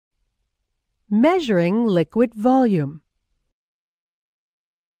Measuring liquid volume.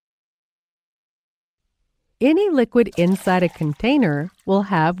 Any liquid inside a container will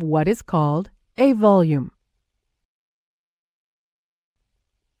have what is called a volume.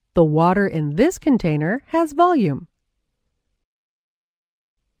 The water in this container has volume.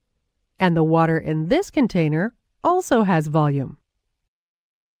 And the water in this container also has volume.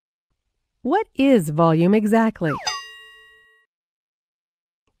 What is volume exactly?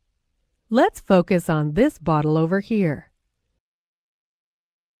 Let's focus on this bottle over here.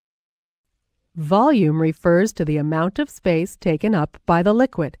 Volume refers to the amount of space taken up by the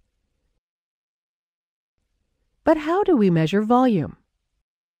liquid. But how do we measure volume?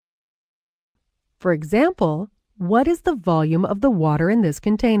 For example, what is the volume of the water in this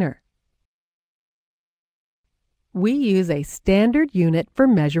container? We use a standard unit for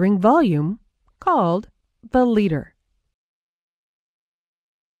measuring volume called the liter.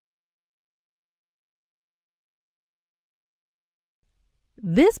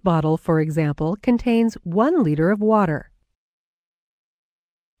 This bottle, for example, contains 1 liter of water.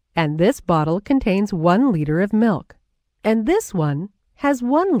 And this bottle contains 1 liter of milk. And this one has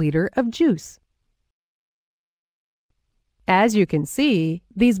 1 liter of juice. As you can see,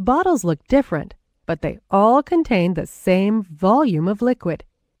 these bottles look different, but they all contain the same volume of liquid,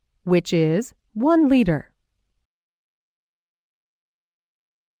 which is 1 liter.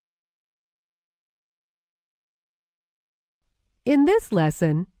 In this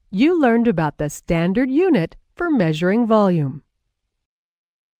lesson, you learned about the standard unit for measuring volume.